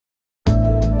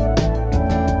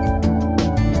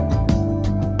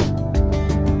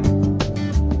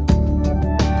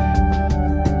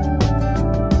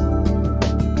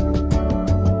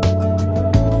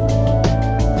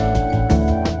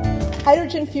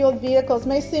fueled vehicles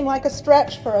may seem like a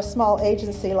stretch for a small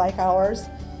agency like ours,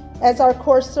 as our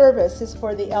core service is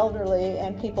for the elderly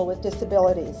and people with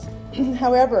disabilities.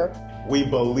 However, we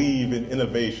believe in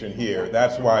innovation here.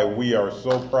 That's why we are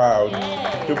so proud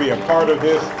to be a part of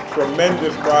this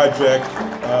tremendous project.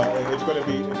 It's going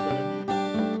to be.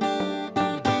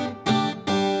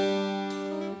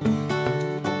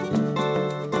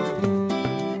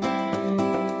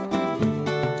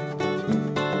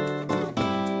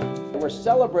 We're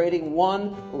celebrating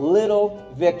one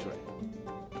little victory,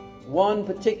 one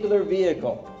particular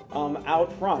vehicle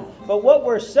out front. But what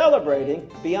we're celebrating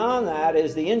beyond that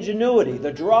is the ingenuity,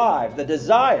 the drive, the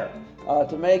desire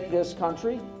to make this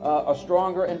country a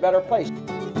stronger and better place.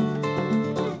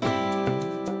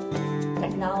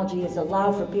 Technology has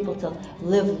allowed for people to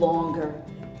live longer,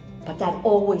 but that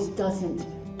always doesn't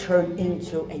turn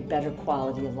into a better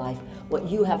quality of life. What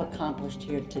you have accomplished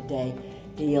here today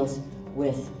deals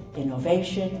with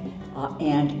innovation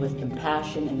and with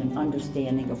compassion and an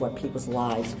understanding of what people's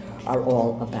lives are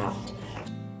all about.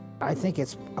 I think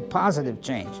it's a positive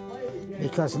change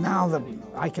because now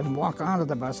I can walk onto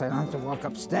the bus, I don't have to walk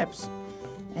up steps,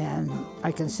 and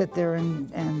I can sit there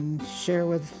and share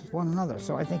with one another.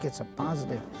 So I think it's a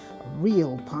positive, a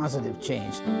real positive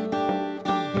change.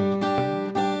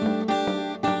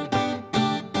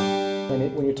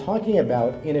 When you're talking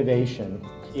about innovation,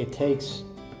 it takes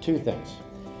two things.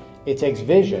 It takes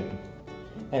vision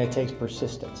and it takes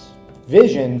persistence.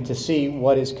 Vision to see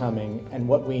what is coming and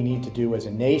what we need to do as a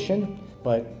nation,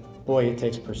 but boy, it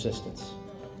takes persistence.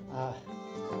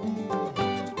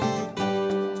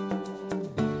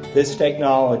 This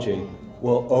technology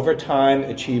will over time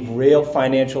achieve real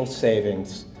financial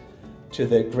savings to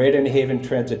the Greater New Haven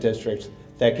Transit District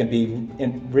that can be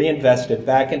reinvested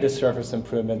back into service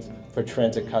improvements for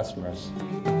transit customers.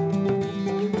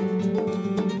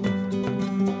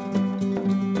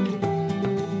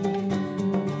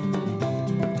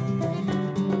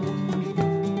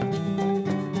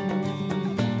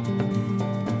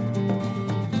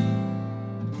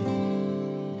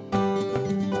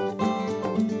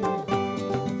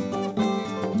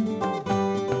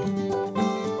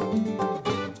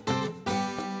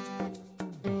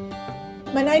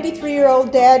 My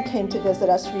 93-year-old dad came to visit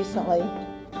us recently,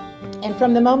 and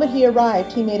from the moment he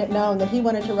arrived, he made it known that he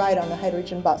wanted to ride on the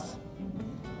hydrogen bus.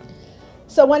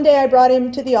 So one day I brought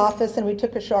him to the office and we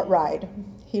took a short ride.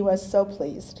 He was so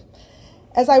pleased.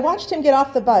 As I watched him get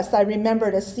off the bus, I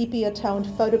remembered a sepia-toned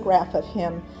photograph of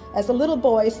him as a little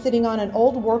boy sitting on an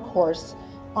old workhorse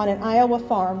on an Iowa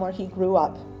farm where he grew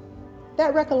up.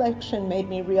 That recollection made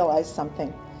me realize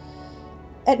something.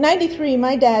 At 93,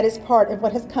 my dad is part of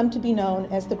what has come to be known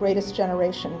as the greatest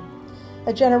generation,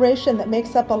 a generation that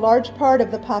makes up a large part of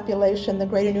the population the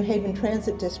Greater New Haven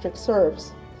Transit District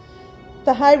serves.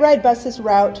 The High Ride Bus's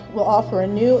route will offer a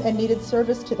new and needed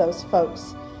service to those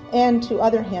folks and to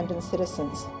other Hamden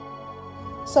citizens.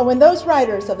 So when those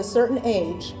riders of a certain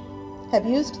age have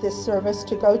used this service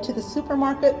to go to the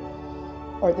supermarket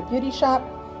or the beauty shop,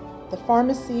 the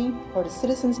pharmacy, or to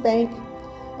Citizens Bank,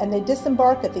 and they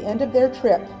disembark at the end of their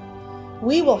trip,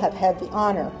 we will have had the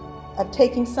honor of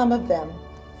taking some of them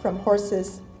from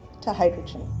horses to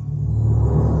hydrogen.